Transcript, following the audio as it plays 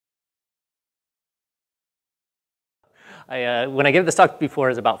When I gave this talk before,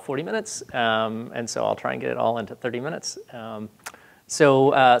 it was about 40 minutes, and so I'll try and get it all into 30 minutes.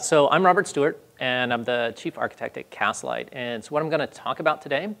 So I'm Robert Stewart, and I'm the chief architect at Castlight. And so what I'm going to talk about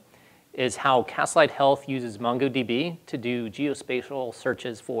today is how Castlight Health uses MongoDB to do geospatial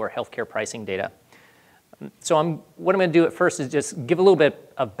searches for healthcare pricing data. So what I'm going to do at first is just give a little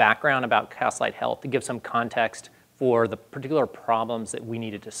bit of background about Castlight Health to give some context for the particular problems that we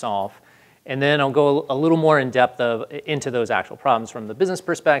needed to solve. And then I'll go a little more in depth into those actual problems from the business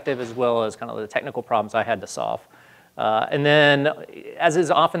perspective, as well as kind of the technical problems I had to solve. And then, as is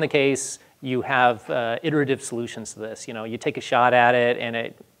often the case, you have iterative solutions to this. You know, you take a shot at it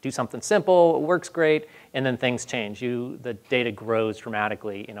and do something simple, it works great, and then things change. The data grows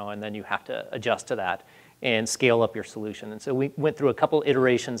dramatically, you know, and then you have to adjust to that and scale up your solution. And so we went through a couple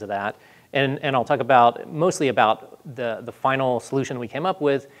iterations of that, and I'll talk mostly about the final solution we came up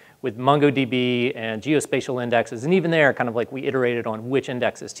with MongoDB and geospatial indexes, and even there, kind of like we iterated on which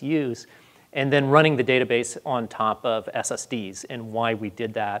indexes to use, and then running the database on top of SSDs and why we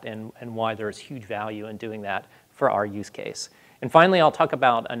did that and why there's huge value in doing that for our use case. And finally, I'll talk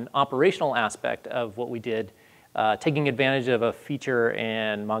about an operational aspect of what we did, taking advantage of a feature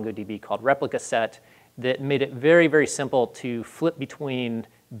in MongoDB called Replica set that made it very, very simple to flip between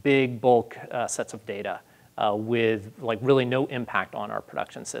big bulk sets of data with like really no impact on our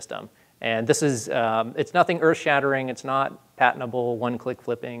production system. And this is, it's nothing earth-shattering, it's not patentable, one-click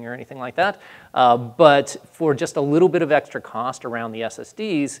flipping or anything like that. But for just a little bit of extra cost around the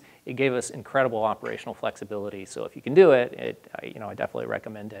SSDs, it gave us incredible operational flexibility. So if you can do it, I definitely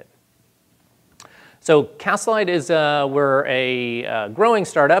recommend it. So Castlight is, we're a growing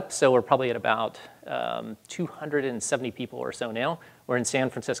startup, so we're probably at about 270 people or so now. We're in San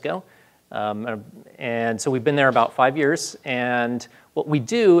Francisco. And so we've been there about 5 years, and what we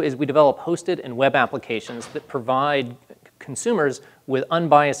do is we develop hosted and web applications that provide consumers with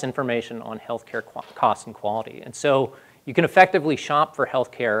unbiased information on healthcare cost and quality. And so you can effectively shop for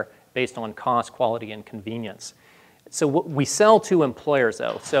healthcare based on cost, quality, and convenience. So what we sell to employers,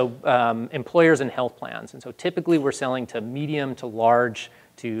 though, so employers and health plans. And so typically we're selling to medium to large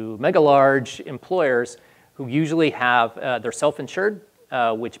to mega large employers who usually have, they're self-insured,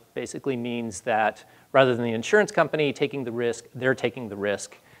 which basically means that rather than the insurance company taking the risk, they're taking the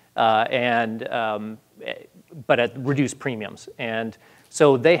risk, but at reduced premiums. And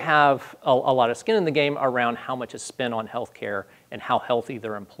so they have a lot of skin in the game around how much is spent on healthcare and how healthy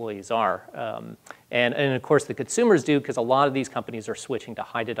their employees are. And of course the consumers do, because a lot of these companies are switching to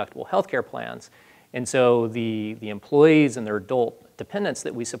high deductible healthcare plans. And so the employees and their adult dependents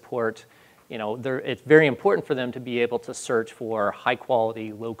that we support, you know, it's very important for them to be able to search for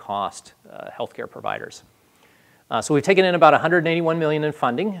high-quality, low-cost healthcare providers. So we've taken in about $181 million in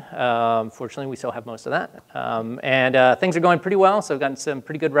funding. Fortunately, we still have most of that. And things are going pretty well, so we've gotten some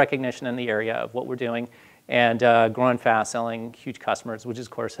pretty good recognition in the area of what we're doing, and growing fast, selling huge customers, which of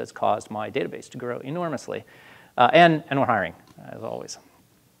course has caused my database to grow enormously. And we're hiring, as always.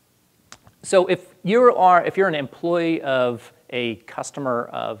 So if you're an employee of a customer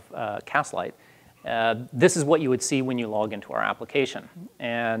of Castlight, this is what you would see when you log into our application.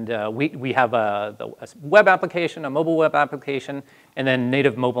 And we have a web application, a mobile web application, and then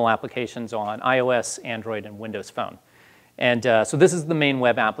native mobile applications on iOS, Android, and Windows Phone. And so this is the main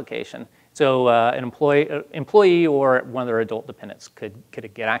web application. So an employee or one of their adult dependents could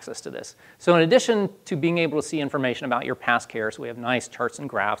get access to this. So in addition to being able to see information about your past care, so we have nice charts and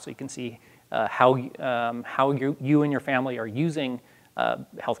graphs so you can see how you and your family are using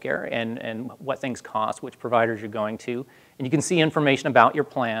healthcare and what things cost, which providers you're going to. And you can see information about your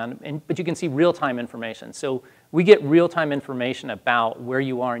plan, but you can see real-time information. So we get real-time information about where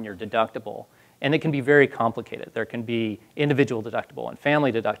you are in your deductible. And it can be very complicated. There can be individual deductible and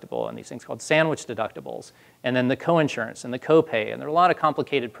family deductible and these things called sandwich deductibles, and then the co-insurance and the copay, and there are a lot of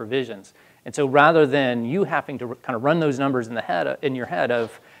complicated provisions. And so rather than you having to kind of run those numbers in your head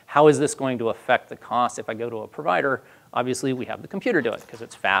of how is this going to affect the cost if I go to a provider, obviously we have the computer do it because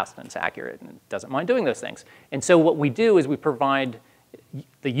it's fast and it's accurate and it doesn't mind doing those things. And so what we do is we provide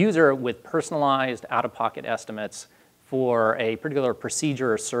the user with personalized out-of-pocket estimates for a particular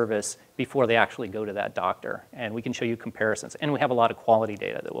procedure or service before they actually go to that doctor. And we can show you comparisons. And we have a lot of quality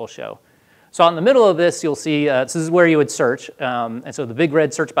data that we'll show. So out in the middle of this, you'll see, this is where you would search. And so the big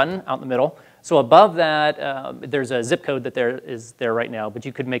red search button out in the middle. So above that, there's a zip code that is there right now, but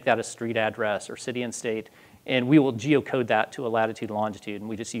you could make that a street address or city and state. And we will geocode that to a latitude and longitude. And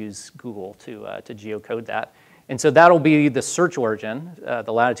we just use Google to geocode that. And so that'll be the search origin.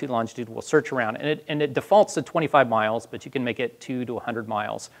 The latitude and longitude will search around. And it defaults to 25 miles, but you can make it 2 to 100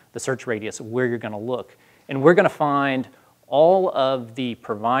 miles, the search radius of where you're going to look. And we're going to find all of the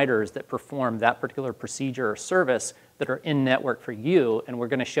providers that perform that particular procedure or service that are in network for you, and we're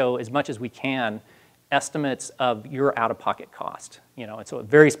going to show as much as we can estimates of your out-of-pocket cost. And so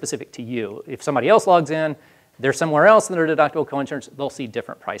very specific to you. If somebody else logs in, they're somewhere else in their deductible coinsurance, they'll see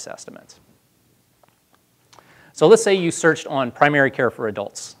different price estimates. So let's say you searched on primary care for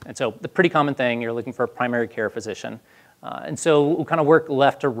adults. And so the pretty common thing, you're looking for a primary care physician. And so we'll kind of work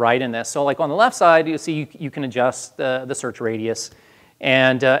left to right in this. So like on the left side, you see you can adjust the search radius.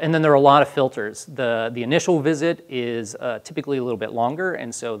 And then there are a lot of filters. The initial visit is typically a little bit longer,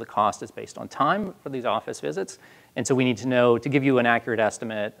 and so the cost is based on time for these office visits. And so we need to know, to give you an accurate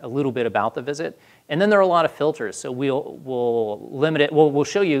estimate, a little bit about the visit. And then there are a lot of filters. So we'll limit it. We'll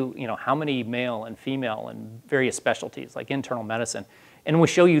show you, how many male and female and various specialties, like internal medicine. And we'll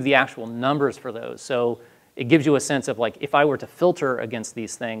show you the actual numbers for those. So it gives you a sense of, like, if I were to filter against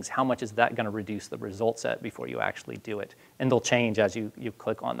these things, how much is that going to reduce the result set before you actually do it? And they'll change as you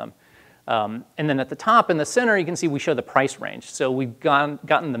click on them. And then at the top in the center, you can see we show the price range. So we've gotten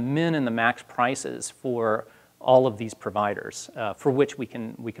the min and the max prices for all of these providers for which we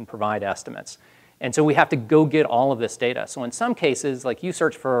can provide estimates. And so we have to go get all of this data. So in some cases, like you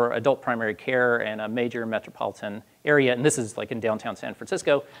search for adult primary care in a major metropolitan area, and this is like in downtown San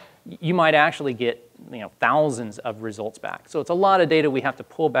Francisco, you might actually get thousands of results back. So it's a lot of data we have to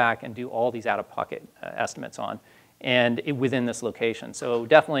pull back and do all these out-of-pocket estimates on, and within this location. So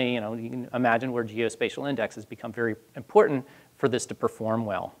definitely, you can imagine where geospatial indexes become very important for this to perform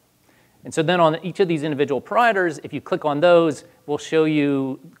well. And so then on each of these individual providers, if you click on those, we'll show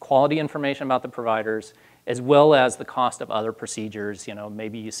you quality information about the providers, as well as the cost of other procedures.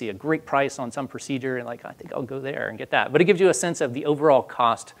 Maybe you see a great price on some procedure, and like, I think I'll go there and get that. But it gives you a sense of the overall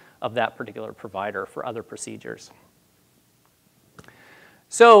cost of that particular provider for other procedures.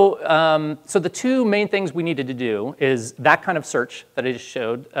 So, so the two main things we needed to do is that kind of search that I just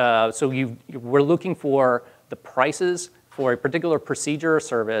showed. We're looking for the prices for a particular procedure or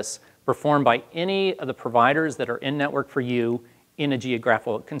service performed by any of the providers that are in network for you in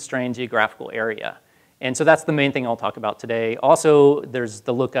a constrained geographical area. And so that's the main thing I'll talk about today. Also, there's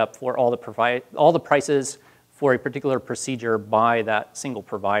the lookup for all the prices for a particular procedure by that single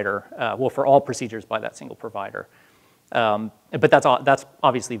provider. For all procedures by that single provider. But that's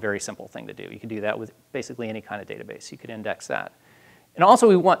obviously a very simple thing to do. You can do that with basically any kind of database. You could index that. And also,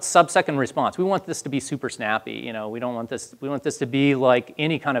 we want sub-second response. We want this to be super snappy. We don't want this. We want this to be like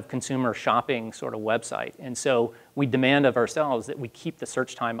any kind of consumer shopping sort of website. And so we demand of ourselves that we keep the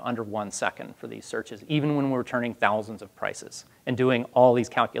search time under 1 second for these searches, even when we're returning thousands of prices and doing all these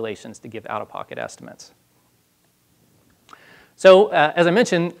calculations to give out-of-pocket estimates. So as I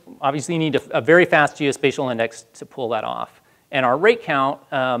mentioned, obviously you need a very fast geospatial index to pull that off. And our rate count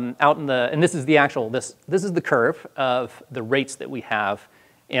and this is the actual, this is the curve of the rates that we have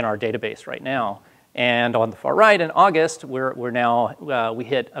in our database right now. And on the far right, in August, we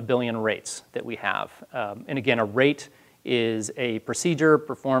hit 1 billion rates that we have. And again, a rate is a procedure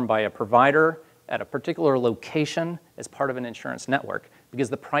performed by a provider at a particular location as part of an insurance network, because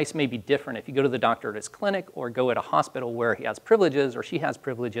the price may be different. If you go to the doctor at his clinic or go at a hospital where he has privileges or she has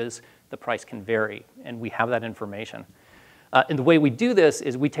privileges, the price can vary, and we have that information. And the way we do this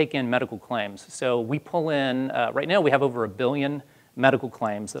is we take in medical claims. So we pull in, right now we have over 1 billion medical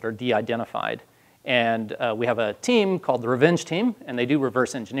claims that are de-identified. And we have a team called the Revenge Team, and they do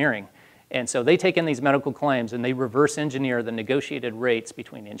reverse engineering. And so they take in these medical claims and they reverse engineer the negotiated rates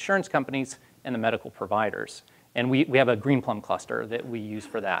between the insurance companies and the medical providers. And we have a green plum cluster that we use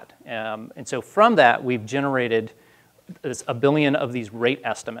for that. And so from that, we've generated 1 billion of these rate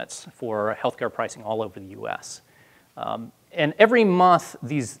estimates for healthcare pricing all over the US. And every month,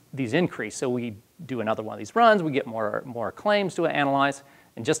 these increase. So we do another one of these runs. We get more claims to analyze.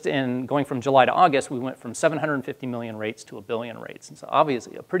 And just in going from July to August, we went from 750 million rates to 1 billion rates. And so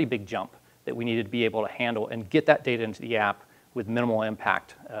obviously, a pretty big jump that we needed to be able to handle and get that data into the app with minimal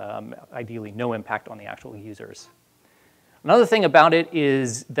impact, ideally no impact on the actual users. Another thing about it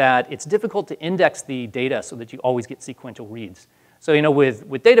is that it's difficult to index the data so that you always get sequential reads. So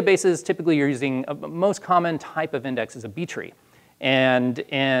with databases, typically you're using a most common type of index is a B tree, and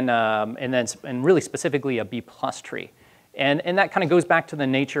really specifically a B+ tree. And that kind of goes back to the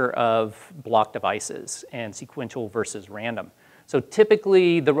nature of block devices and sequential versus random. So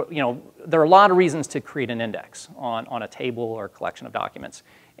typically, there are a lot of reasons to create an index on a table or a collection of documents.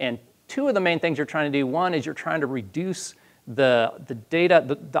 And two of the main things you're trying to do, one is you're trying to reduce the data,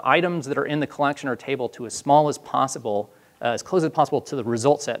 the items that are in the collection or table to as small as possible, as close as possible to the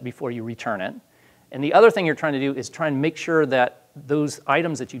result set before you return it. And the other thing you're trying to do is try and make sure that those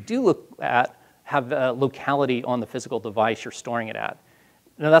items that you do look at have locality on the physical device you're storing it at.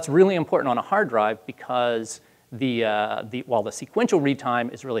 Now that's really important on a hard drive because while the sequential read time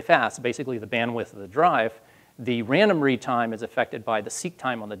is really fast, basically the bandwidth of the drive, the random read time is affected by the seek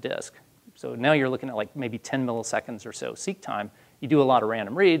time on the disk. So now you're looking at like maybe 10 milliseconds or so seek time. You do a lot of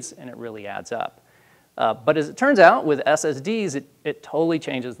random reads and it really adds up. But as it turns out, with SSDs, it totally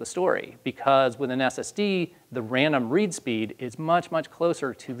changes the story because with an SSD, the random read speed is much, much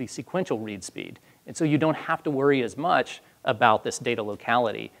closer to the sequential read speed. And so you don't have to worry as much about this data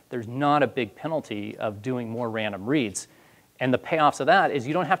locality. There's not a big penalty of doing more random reads. And the payoffs of that is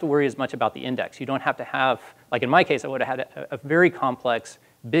you don't have to worry as much about the index. You don't have to have, like in my case, I would have had a very complex,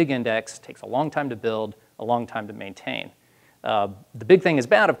 big index, takes a long time to build, a long time to maintain. The big thing is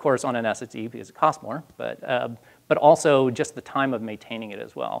bad, of course, on an SSD because it costs more, but also just the time of maintaining it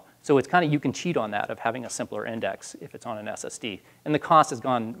as well. So it's kind of, you can cheat on that of having a simpler index if it's on an SSD. And the cost has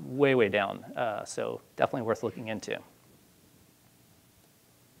gone way, way down, so definitely worth looking into.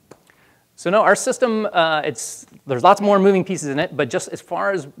 So no, our system, there's lots more moving pieces in it, but just as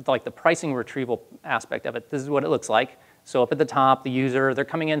far as like the pricing retrieval aspect of it, this is what it looks like. So up at the top, the user, they're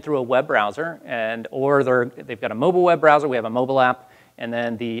coming in through a web browser, or they've got a mobile web browser, we have a mobile app, and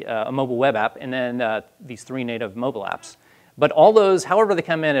then a mobile web app, and then these 3 native mobile apps. But all those, however they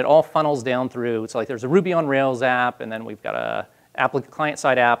come in, it all funnels down through. It's like there's a Ruby on Rails app, and then we've got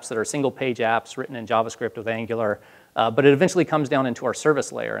client-side apps that are single-page apps written in JavaScript with Angular. But it eventually comes down into our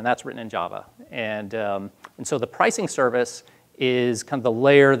service layer, and that's written in Java. And so the pricing service is kind of the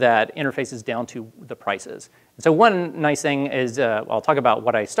layer that interfaces down to the prices. And so one nice thing is, I'll talk about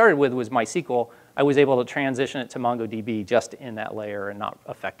what I started with was MySQL. I was able to transition it to MongoDB just in that layer and not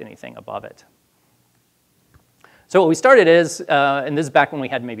affect anything above it. So what we started is, and this is back when we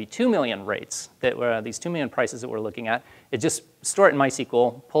had maybe 2 million rates, that were these 2 million prices that we're looking at, it just store it in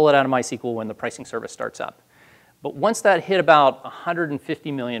MySQL, pull it out of MySQL when the pricing service starts up. But once that hit about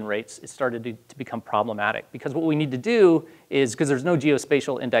 150 million rates, it started to become problematic because what we need to do is, because there's no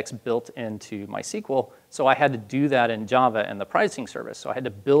geospatial index built into MySQL, so I had to do that in Java and the pricing service. So I had to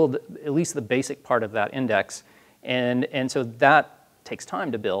build at least the basic part of that index. And so that takes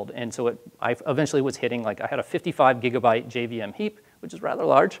time to build. And so I eventually was hitting, like I had a 55 gigabyte JVM heap, which is rather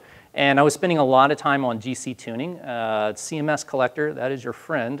large. And I was spending a lot of time on GC tuning. CMS collector, that is your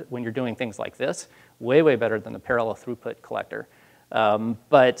friend when you're doing things like this. Way, way better than the parallel throughput collector. So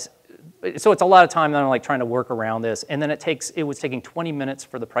it's a lot of time that I'm like trying to work around this. And then it was taking 20 minutes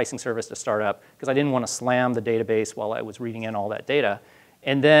for the pricing service to start up because I didn't want to slam the database while I was reading in all that data.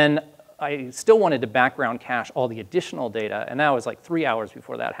 And then I still wanted to background cache all the additional data, and that was like 3 hours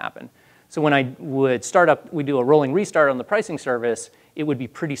before that happened. So when I would start up, we do a rolling restart on the pricing service, it would be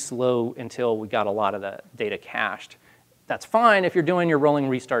pretty slow until we got a lot of the data cached. That's fine if you're doing your rolling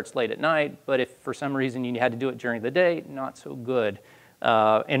restarts late at night, but if for some reason you had to do it during the day, not so good.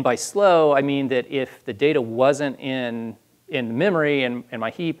 And by slow, I mean that if the data wasn't in memory and my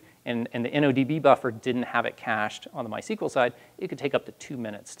heap, and the NODB buffer didn't have it cached on the MySQL side, it could take up to 2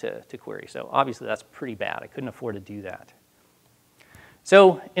 minutes to query. So obviously that's pretty bad. I couldn't afford to do that.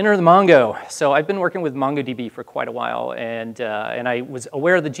 So enter the Mongo. So I've been working with MongoDB for quite a while, and I was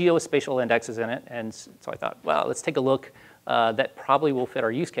aware of the geospatial indexes in it, and so I thought, well, let's take a look. That probably will fit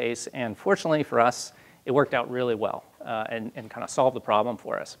our use case, and fortunately for us, it worked out really well and kind of solved the problem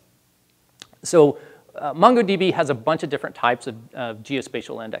for us. So MongoDB has a bunch of different types of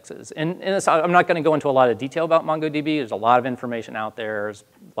geospatial indexes. And I'm not going to go into a lot of detail about MongoDB. There's a lot of information out there. There's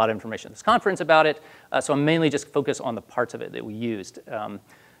a lot of information at this conference about it. So I'm mainly just focused on the parts of it that we used.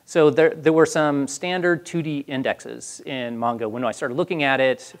 So there were some standard 2D indexes in Mongo. When I started looking at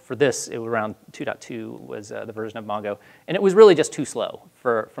it, for this, it was around 2.2 was the version of Mongo. And it was really just too slow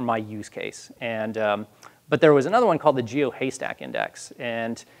for my use case. But there was another one called the Geo Haystack Index.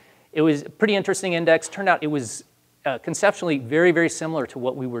 And it was a pretty interesting index. Turned out it was conceptually very, very similar to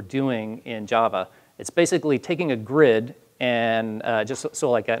what we were doing in Java. It's basically taking a grid and just so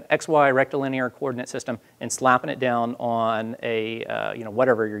like an XY rectilinear coordinate system and slapping it down on a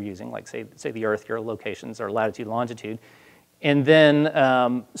whatever you're using, like say the Earth, your locations, or latitude, longitude, and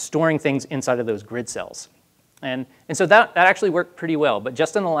then storing things inside of those grid cells. And so that actually worked pretty well. But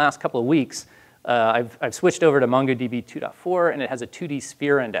just in the last couple of weeks, I've switched over to MongoDB 2.4, and it has a 2D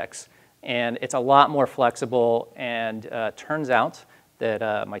sphere index. And it's a lot more flexible, and turns out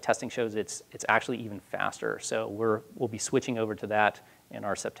that my testing shows it's actually even faster. So we'll be switching over to that in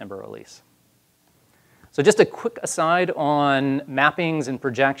our September release. So just a quick aside on mappings and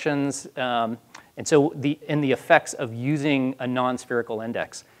projections, and so the effects of using a non-spherical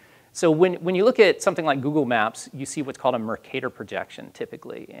index. So when you look at something like Google Maps, you see what's called a Mercator projection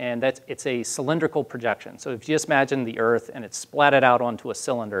typically, and it's a cylindrical projection. So if you just imagine the Earth and it's splatted out onto a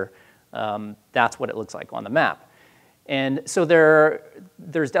cylinder, that's what it looks like on the map. And so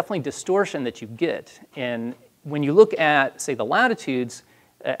there's definitely distortion that you get. And when you look at, say, the latitudes,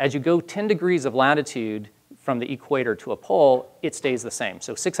 as you go 10 degrees of latitude from the equator to a pole, it stays the same.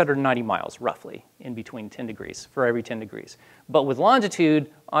 So 690 miles, roughly, in between 10 degrees, for every 10 degrees. But with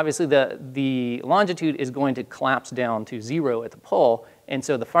longitude, obviously the longitude is going to collapse down to 0 at the pole, and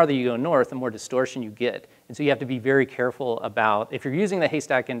so the farther you go north, the more distortion you get. And so you have to be very careful about, if you're using the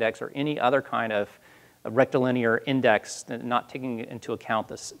haystack index or any other kind of a rectilinear index, not taking into account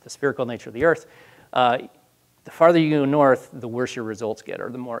the spherical nature of the Earth, the farther you go north, the worse your results get,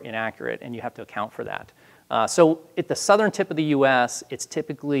 or the more inaccurate, and you have to account for that. So at the southern tip of the US, it's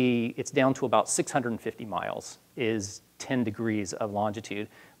down to about 650 miles is 10 degrees of longitude.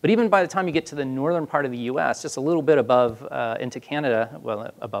 But even by the time you get to the northern part of the US, just a little bit above into Canada,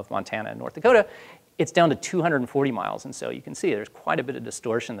 well, above Montana and North Dakota, it's down to 240 miles. And so you can see there's quite a bit of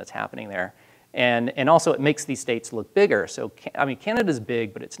distortion that's happening there. And also it makes these states look bigger. So, I mean, Canada's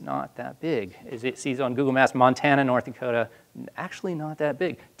big, but it's not that big. As it sees on Google Maps, Montana, North Dakota, actually not that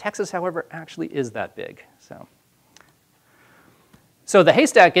big. Texas, however, actually is that big. So the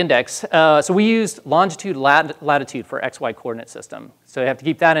haystack index, so we used longitude, latitude for XY coordinate system. So you have to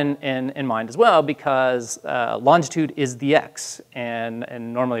keep that in mind as well, because longitude is the X, and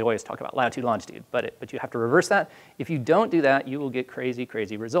normally we always talk about latitude, longitude, but you have to reverse that. If you don't do that, you will get crazy,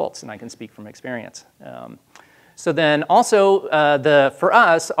 crazy results, and I can speak from experience. So then also, for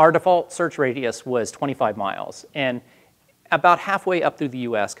us, our default search radius was 25 miles, and about halfway up through the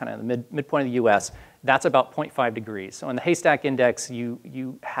US, kind of the midpoint of the US, that's about 0.5 degrees. So in the haystack index,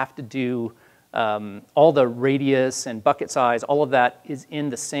 you have to do all the radius and bucket size, all of that is in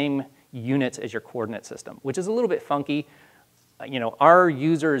the same units as your coordinate system, which is a little bit funky. Our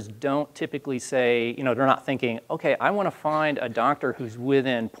users don't typically say, they're not thinking, okay, I want to find a doctor who's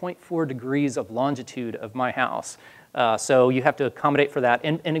within 0.4 degrees of longitude of my house. So you have to accommodate for that.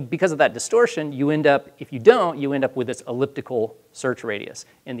 And because of that distortion, you end up, if you don't, you end up with this elliptical search radius.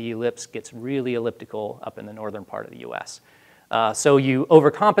 And the ellipse gets really elliptical up in the northern part of the US. So you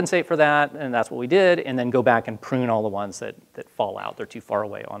overcompensate for that, and that's what we did, and then go back and prune all the ones that fall out. They're too far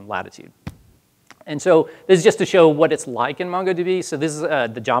away on latitude. And so this is just to show what it's like in MongoDB. So this is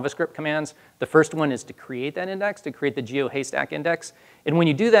the JavaScript commands. The first one is to create that index, to create the geo haystack index. And when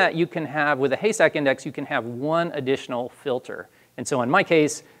you do that, you can have, with a haystack index, you can have one additional filter. And so in my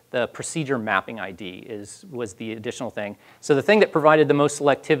case, the procedure mapping ID was the additional thing. So the thing that provided the most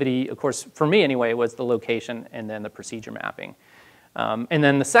selectivity, of course, for me anyway, was the location and then the procedure mapping. And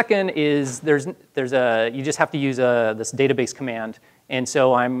then the second is you just have to use this database command. And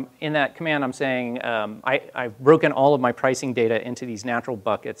so in that command, I'm saying I've broken all of my pricing data into these natural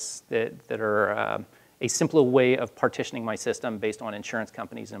buckets that are a simpler way of partitioning my system based on insurance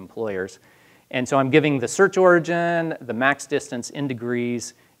companies and employers. And so I'm giving the search origin, the max distance in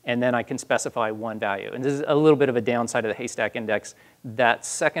degrees, and then I can specify one value. And this is a little bit of a downside of the haystack index. That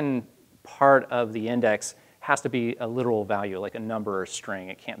second part of the index has to be a literal value, like a number or string.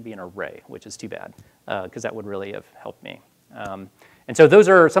 It can't be an array, which is too bad, because that would really have helped me. And so those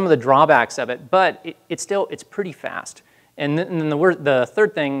are some of the drawbacks of it, but it's pretty fast. And then the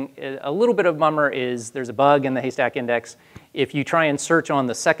third thing, a little bit of bummer, is there's a bug in the haystack index. If you try and search on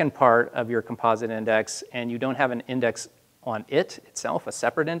the second part of your composite index and you don't have an index on it itself, a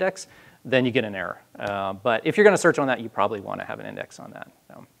separate index, then you get an error. But if you're going to search on that, you probably want to have an index on that.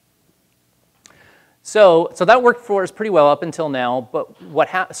 So that worked for us pretty well up until now. But what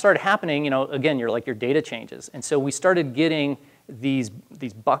started happening, again, your data changes. And so we started getting these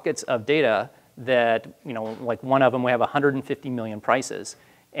buckets of data that, like one of them, we have 150 million prices.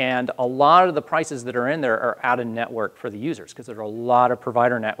 And a lot of the prices that are in there are out of network for the users, because there are a lot of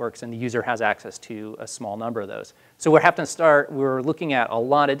provider networks, and the user has access to a small number of those. So we're looking at a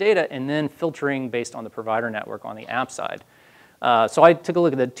lot of data and then filtering based on the provider network on the app side. So I took a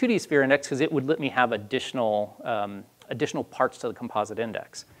look at the 2D sphere index because it would let me have additional parts to the composite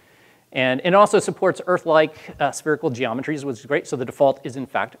index. And it also supports Earth-like spherical geometries, which is great. So the default is, in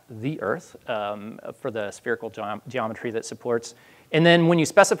fact, the Earth for the spherical geometry that supports. And then when you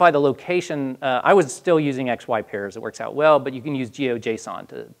specify the location, I was still using XY pairs. It works out well, but you can use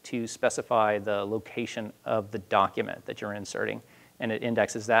GeoJSON to specify the location of the document that you're inserting, and it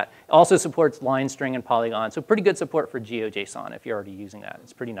indexes that. It also supports line, string, and polygon, so pretty good support for GeoJSON if you're already using that.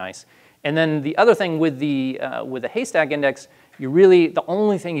 It's pretty nice. And then the other thing with the haystack index, the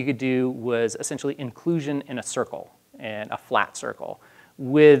only thing you could do was essentially inclusion in a circle, and a flat circle.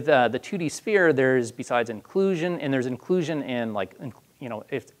 With the 2D sphere, there's besides inclusion, and there's inclusion in like, you know,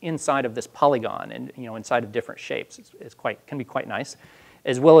 if inside of this polygon and, you know, inside of different shapes. Can be quite nice.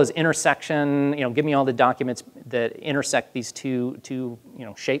 As well as intersection, you know, give me all the documents that intersect these two you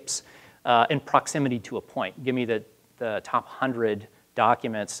know, shapes in proximity to a point. Give me the top 100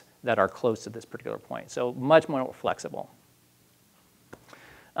 documents that are close to this particular point. So much more flexible.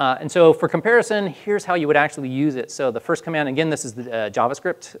 And so for comparison, here's how you would actually use it. So the first command, again, this is the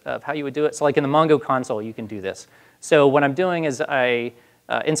JavaScript of how you would do it. So like in the Mongo console, you can do this. So what I'm doing is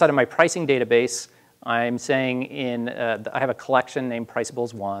inside of my pricing database, I'm saying I have a collection named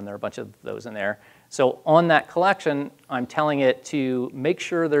Priceables1. There are a bunch of those in there. So on that collection, I'm telling it to make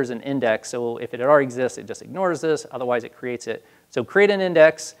sure there's an index. So if it already exists, it just ignores this. Otherwise, it creates it. So create an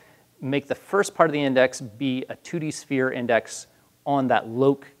index, make the first part of the index be a 2D sphere index on that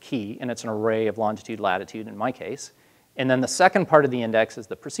loc key, and it's an array of longitude, latitude in my case. And then the second part of the index is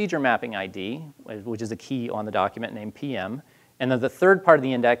the procedure mapping ID, which is a key on the document named PM. And then the third part of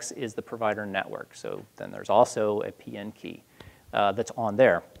the index is the provider network. So then there's also a PN key that's on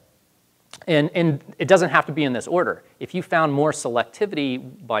there. And it doesn't have to be in this order. If you found more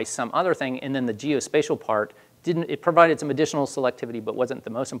selectivity by some other thing, and then the geospatial part it provided some additional selectivity but wasn't the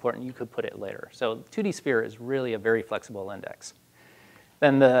most important, you could put it later. So 2D sphere is really a very flexible index.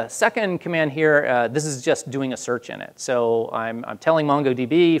 Then the second command here, this is just doing a search in it. So I'm telling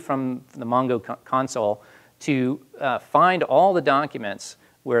MongoDB from the Mongo console to find all the documents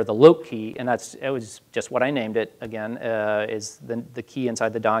where the loc key, and it was just what I named it again, is the key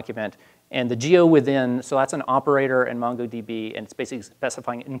inside the document, and the geo within, so that's an operator in MongoDB, and it's basically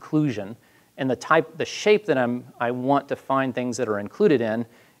specifying inclusion. And the shape that I want to find things that are included in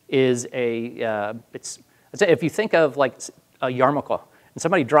is if you think of like a yarmulke, and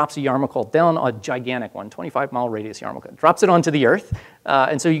somebody drops a yarmulke down a gigantic one, 25-mile radius yarmulke, drops it onto the earth,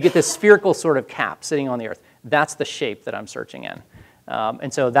 and so you get this spherical sort of cap sitting on the earth. That's the shape that I'm searching in.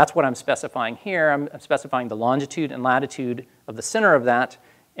 And so that's what I'm specifying here. I'm specifying the longitude and latitude of the center of that,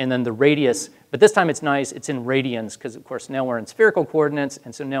 and then the radius. But this time it's nice, it's in radians, because of course now we're in spherical coordinates,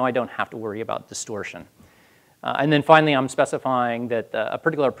 and so now I don't have to worry about distortion. And then finally I'm specifying that a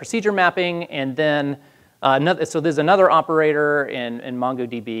particular procedure mapping, and then so there's another operator in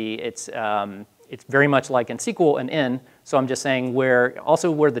MongoDB. It's very much like in SQL and in, so I'm just saying where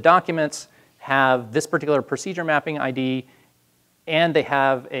the documents have this particular procedure mapping ID, and they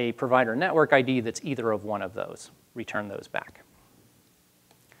have a provider network ID that's either of one of those. Return those back.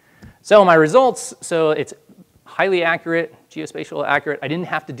 So my results, so it's highly accurate, geospatial accurate. I didn't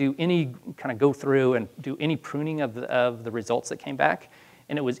have to do any go through and do any pruning of the results that came back.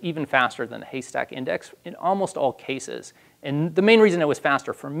 And it was even faster than the haystack index in almost all cases. And the main reason it was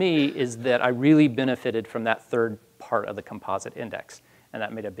faster for me is that I really benefited from that third part of the composite index, and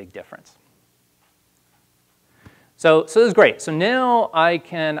that made a big difference. So this is great. So now I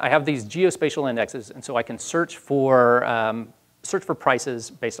have these geospatial indexes, and so I can search for prices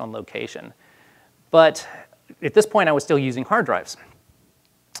based on location. But at this point, I was still using hard drives.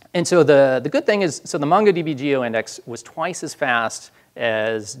 And so the good thing is, so the MongoDB geo index was twice as fast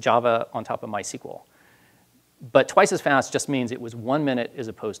as Java on top of MySQL. But twice as fast just means it was 1 minute as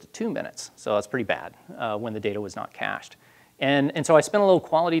opposed to 2 minutes. So that's pretty bad when the data was not cached. And so I spent a little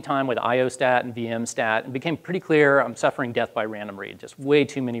quality time with IOStat and VMstat, and it became pretty clear I'm suffering death by random read, just way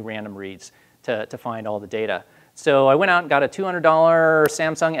too many random reads to find all the data. So I went out and got a $200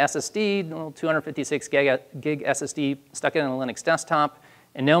 Samsung SSD, a little 256 gig SSD, stuck it in a Linux desktop,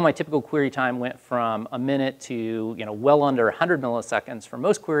 and now my typical query time went from a minute to well under 100 milliseconds for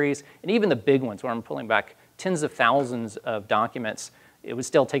most queries, and even the big ones where I'm pulling back tens of thousands of documents, it was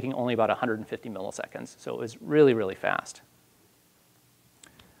still taking only about 150 milliseconds. So it was really, really fast.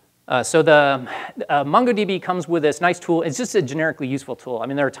 So the MongoDB comes with this nice tool. It's just a generically useful tool. I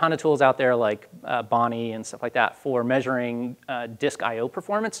mean, there are a ton of tools out there like Bonnie and stuff like that for measuring disk I/O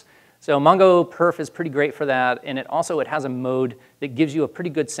performance. So MongoPerf is pretty great for that, and it has a mode that gives you a pretty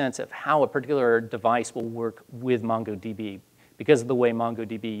good sense of how a particular device will work with MongoDB because of the way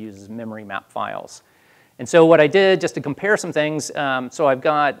MongoDB uses memory map files. And so what I did, just to compare some things, so I've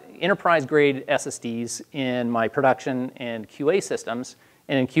got enterprise-grade SSDs in my production and QA systems,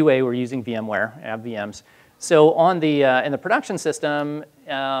 and in QA we're using VMware, I have VMs. So on the in the production system,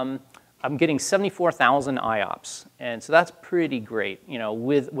 I'm getting 74,000 IOPS, and so that's pretty great.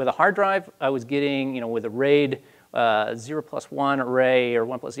 With a hard drive, I was getting, with a RAID 0+1 array or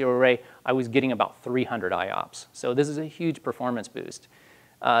 1+0 array, I was getting about 300 IOPS. So this is a huge performance boost.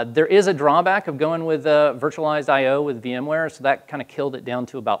 There is a drawback of going with virtualized I/O with VMware, so that kind of killed it down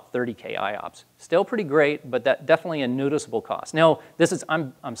to about 30K IOPS. Still pretty great, but that definitely a noticeable cost. Now, this is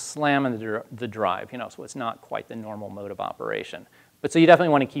I'm slamming the drive, you know, so it's not quite the normal mode of operation. But so you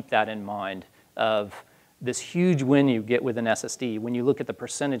definitely want to keep that in mind of this huge win you get with an SSD. When you look at the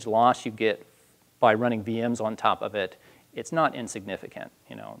percentage loss you get by running VMs on top of it, it's not insignificant,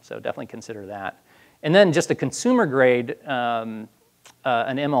 you know, so definitely consider that. And then just a consumer grade, an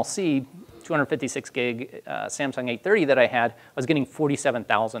MLC, 256 gig Samsung 830 that I had, I was getting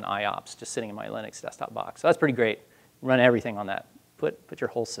 47,000 IOPS just sitting in my Linux desktop box. So that's pretty great. Run everything on that. Put your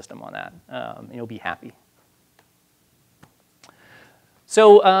whole system on that, and you'll be happy.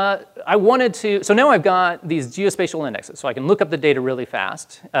 So so now I've got these geospatial indexes, so I can look up the data really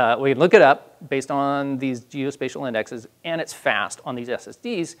fast. We can look it up based on these geospatial indexes, and it's fast on these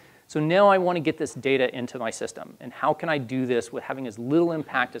SSDs. So now I want to get this data into my system, and how can I do this with having as little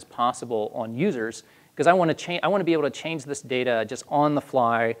impact as possible on users? Because I want to be able to change this data just on the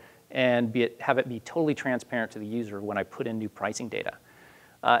fly and have it be totally transparent to the user when I put in new pricing data.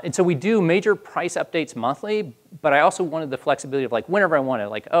 And so we do major price updates monthly, but I also wanted the flexibility of like whenever I wanted,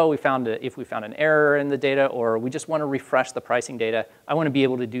 like, oh, if we found an error in the data, or we just want to refresh the pricing data, I want to be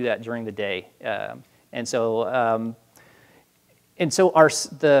able to do that during the day. And so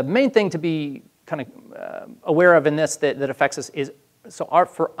the main thing to be kind of aware of in this that affects us is,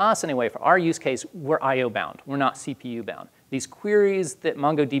 for us anyway, for our use case, we're I/O bound. We're not CPU bound. These queries that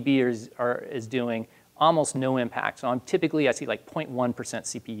MongoDB is doing, almost no impact. So I see like 0.1%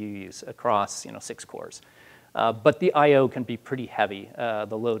 CPU use across 6 cores. But the I/O can be pretty heavy,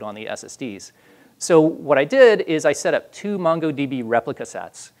 the load on the SSDs. So what I did is I set up 2 MongoDB replica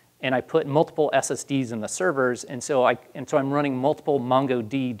sets, and I put multiple SSDs in the servers, and so I'm running multiple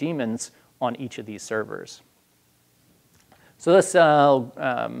MongoD daemons on each of these servers. So this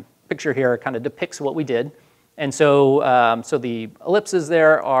picture here kind of depicts what we did. And so, so the ellipses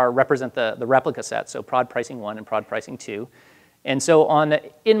there represent the replica set, so prod pricing 1 and prod pricing 2. And so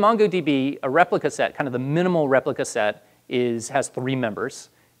in MongoDB, a replica set, kind of the minimal replica set, has 3 members.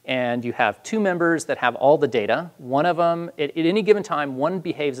 And you have 2 members that have all the data. One of them, at any given time, one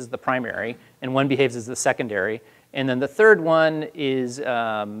behaves as the primary, and one behaves as the secondary. And then the third one is,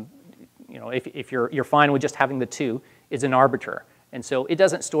 if you're fine with just having the 2, is an arbiter. And so it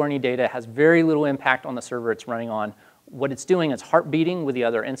doesn't store any data, has very little impact on the server it's running on. What it's doing is heart beating with the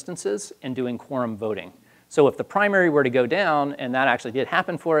other instances and doing quorum voting. So if the primary were to go down, and that actually did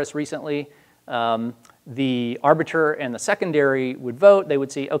happen for us recently, the arbiter and the secondary would vote. They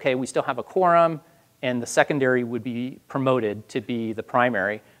would see, okay, we still have a quorum, and the secondary would be promoted to be the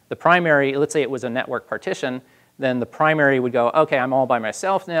primary. The primary, let's say it was a network partition, then the primary would go, okay, I'm all by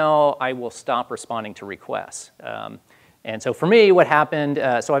myself now. I will stop responding to requests. And so for me, what happened,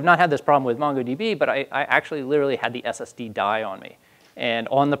 so I've not had this problem with MongoDB, but I actually literally had the SSD die on me, and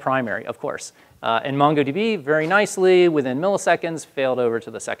on the primary, of course. And MongoDB, very nicely, within milliseconds, failed over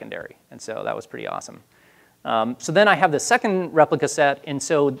to the secondary. And so that was pretty awesome. So then I have the second replica set, and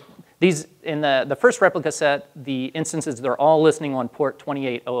so these, in the first replica set, the instances, they're all listening on port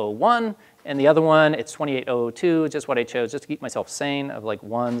 28001, and the other one, it's 28002, just what I chose, just to keep myself sane, of like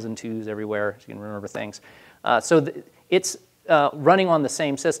 1s and 2s everywhere, so you can remember things. It's running on the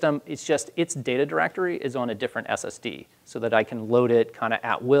same system, it's just its data directory is on a different SSD, so that I can load it kind of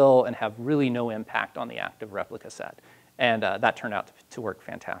at will and have really no impact on the active replica set. And that turned out to work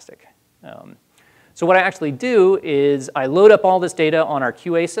fantastic. So what I actually do is I load up all this data on our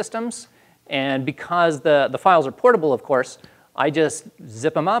QA systems, and because the files are portable, of course, I just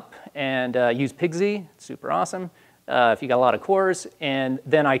zip them up and use PIGZ, super awesome, if you got a lot of cores, and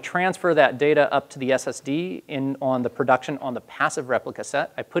then I transfer that data up to the SSD on the passive replica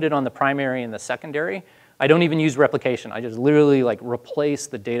set. I put it on the primary and the secondary. I don't even use replication. I just literally like replace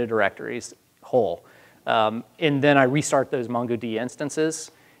the data directories whole. And then I restart those MongoD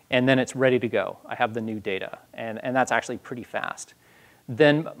instances, and then it's ready to go. I have the new data, and that's actually pretty fast.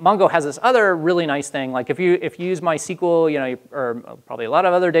 Then Mongo has this other really nice thing, like if you use MySQL, or probably a lot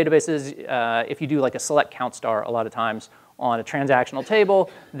of other databases, if you do like a select count star a lot of times on a transactional table,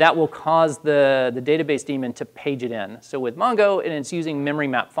 that will cause the database daemon to page it in. So with Mongo, and it's using memory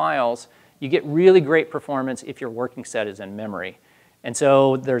map files, you get really great performance if your working set is in memory. And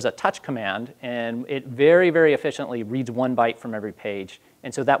so there's a touch command, and it very, very efficiently reads 1 byte from every page.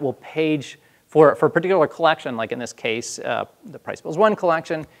 And so that will page, for a particular collection, like in this case, the Price Bills 1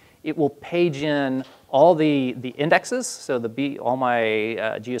 collection, it will page in all the indexes, so all my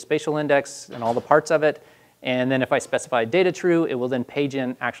geospatial index and all the parts of it. And then if I specify data true, it will then page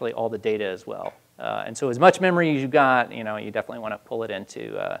in actually all the data as well. And so as much memory as you got, you definitely want to pull it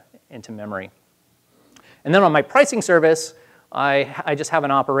into memory. And then on my pricing service, I just have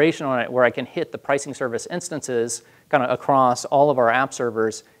an operation on it where I can hit the pricing service instances kind of across all of our app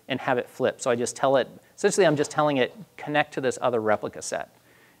servers and have it flip. So I just tell it, essentially I'm just telling it, connect to this other replica set.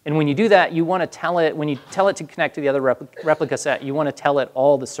 And when you do that, you want to tell it, when you tell it to connect to the other replica set, you want to tell it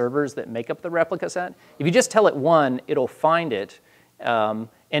all the servers that make up the replica set. If you just tell it one, it'll find it, and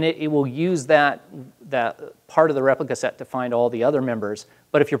it will use that part of the replica set to find all the other members.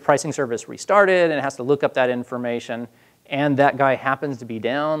 But if your pricing service restarted and it has to look up that information, and that guy happens to be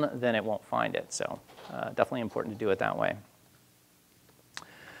down, then it won't find it. So definitely important to do it that way.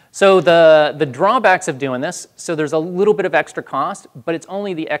 So the drawbacks of doing this, so there's a little bit of extra cost, but it's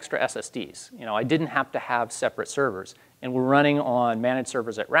only the extra SSDs. I didn't have to have separate servers. And we're running on managed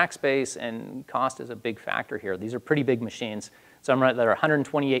servers at rack space, and cost is a big factor here. These are pretty big machines. So I'm running that are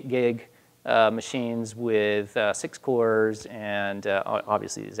 128 gig machines with 6 cores and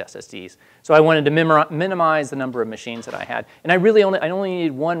obviously these SSDs. So I wanted to minimize the number of machines that I had. And I only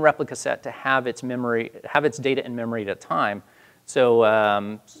needed one replica set to have its data in memory at a time.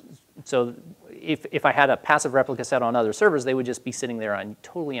 So, if I had a passive replica set on other servers, they would just be sitting there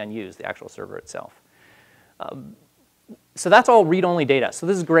totally unused, the actual server itself. So that's all read-only data. So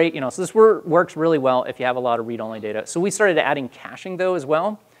this is great. So this works really well if you have a lot of read-only data. So we started adding caching though as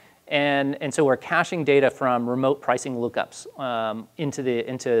well. And so we're caching data from remote pricing lookups into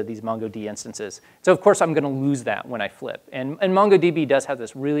these MongoDB instances. So of course I'm going to lose that when I flip. And MongoDB does have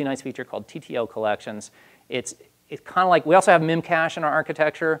this really nice feature called TTL collections. It's kind of like, we also have memcache in our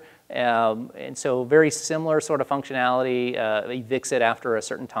architecture. And so very similar sort of functionality, evicts it after a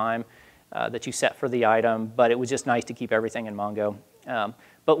certain time that you set for the item. But it was just nice to keep everything in Mongo.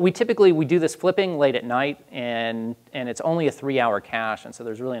 But we typically do this flipping late at night, and it's only a 3-hour cache, and so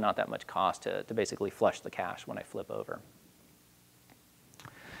there's really not that much cost to basically flush the cache when I flip over.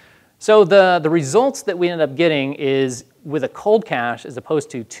 So the results that we ended up getting is with a cold cache, as opposed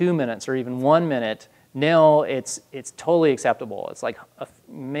to 2 minutes or even 1 minute, now it's totally acceptable. It's like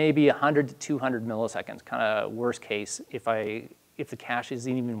maybe 100 to 200 milliseconds, kind of worst case if the cache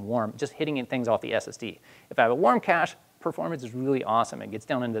isn't even warm, just hitting things off the SSD. If I have a warm cache, performance is really awesome. It gets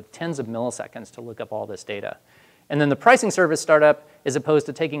down into tens of milliseconds to look up all this data. And then the pricing service startup, as opposed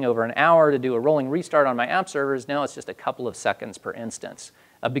to taking over an hour to do a rolling restart on my app servers, now it's just a couple of seconds per instance.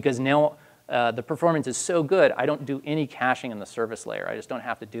 Because now the performance is so good, I don't do any caching in the service layer. I just don't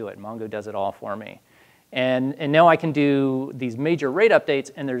have to do it. Mongo does it all for me. And now I can do these major rate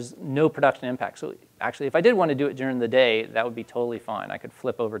updates, and there's no production impact. So actually, if I did want to do it during the day, that would be totally fine. I could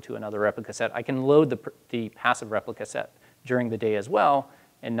flip over to another replica set. I can load the passive replica set during the day as well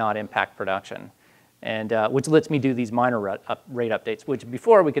and not impact production, and which lets me do these minor rate updates, which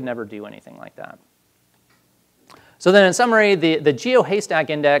before we could never do anything like that. So then in summary, the geo haystack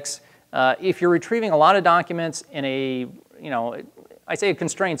index, if you're retrieving a lot of documents in a, I say a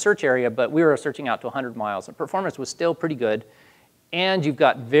constrained search area, but we were searching out to 100 miles. The performance was still pretty good. And you've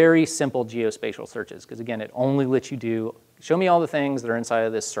got very simple geospatial searches, because again, it only lets you show me all the things that are inside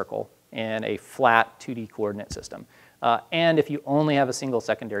of this circle in a flat 2D coordinate system. And if you only have a single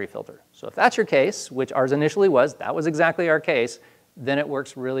secondary filter. So if that's your case, which ours initially was, that was exactly our case, then it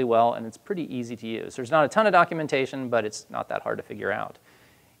works really well and it's pretty easy to use. There's not a ton of documentation, but it's not that hard to figure out.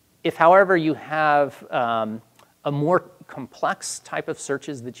 If, however, you have a more complex type of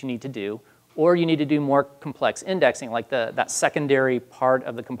searches that you need to do, or you need to do more complex indexing, like that secondary part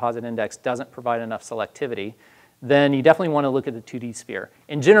of the composite index doesn't provide enough selectivity, then you definitely want to look at the 2D sphere.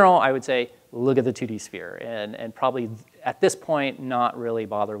 In general, I would say look at the 2D sphere, and probably at this point not really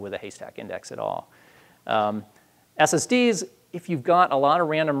bother with a haystack index at all. SSDs, if you've got a lot of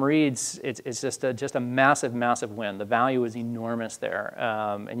random reads, it's just a massive, massive win. The value is enormous there,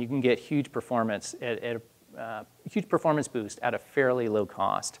 and you can get huge performance huge performance boost at a fairly low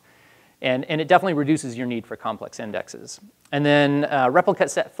cost. And it definitely reduces your need for complex indexes. And then replica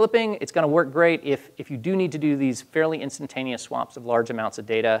set flipping, it's going to work great if you do need to do these fairly instantaneous swaps of large amounts of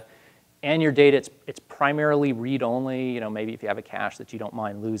data. And your data, it's primarily read-only, maybe if you have a cache that you don't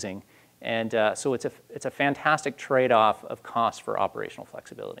mind losing. And so it's a fantastic trade-off of cost for operational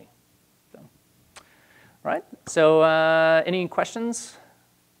flexibility. So, all right, so any questions?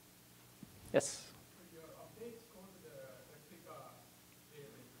 Yes?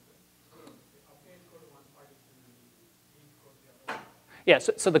 Yeah,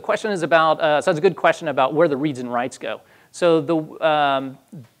 so the question is about, so that's a good question about where the reads and writes go. So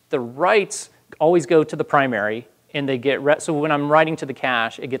the writes always go to the primary, and they get, so when I'm writing to the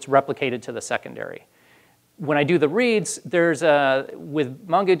cache, it gets replicated to the secondary. when I do the reads, there's with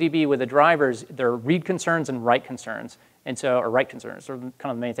MongoDB, with the drivers, there are read concerns and write concerns. And so, or write concerns are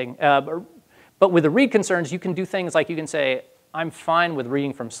kind of the main thing. But with the read concerns, you can do things like you can say, I'm fine with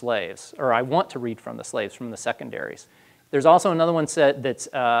reading from slaves, or I want to read from the slaves, from the secondaries. There's also another one set that's,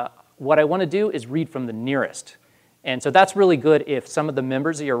 what I want to do is read from the nearest. And so that's really good if some of the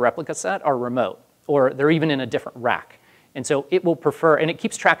members of your replica set are remote, or they're even in a different rack. And so it will prefer, and it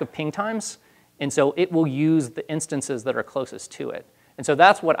keeps track of ping times, and so it will use the instances that are closest to it. And so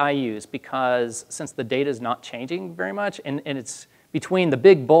that's what I use, because since the data is not changing very much, and it's between the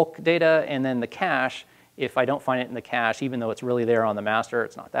big bulk data and then the cache, if I don't find it in the cache, even though it's really there on the master,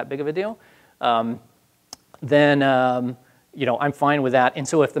 it's not that big of a deal, then you know, I'm fine with that. And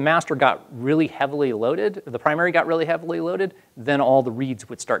so if the master got really heavily loaded, the primary got really heavily loaded, then all the reads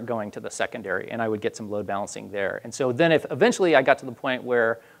would start going to the secondary, and I would get some load balancing there. And so then if eventually I got to the point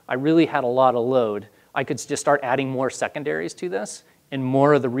where I really had a lot of load, I could just start adding more secondaries to this, and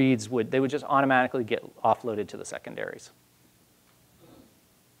more of the reads would just automatically get offloaded to the secondaries.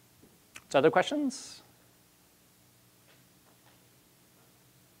 So other questions?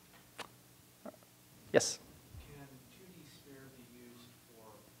 Yes? Can 2D sphere be used for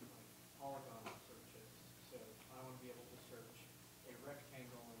like polygon searches? So I want to be able to search a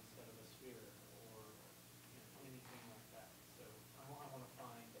rectangle instead of a sphere, or anything like that. So I want to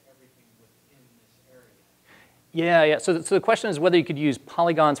find everything within this area. Yeah. So the question is whether you could use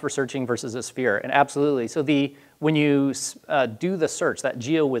polygons for searching versus a sphere, and absolutely. So when you do the search, that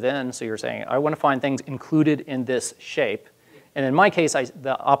geo within, so you're saying, I want to find things included in this shape. And in my case,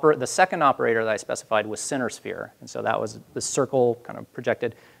 the second operator that I specified was center sphere. And so that was the circle kind of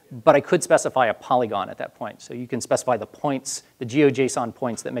projected. But I could specify a polygon at that point. So you can specify the points, the GeoJSON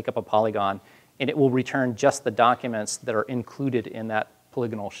points that make up a polygon, and it will return just the documents that are included in that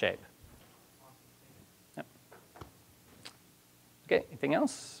polygonal shape. Yep. Okay, anything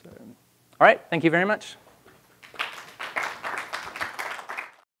else? All right, thank you very much.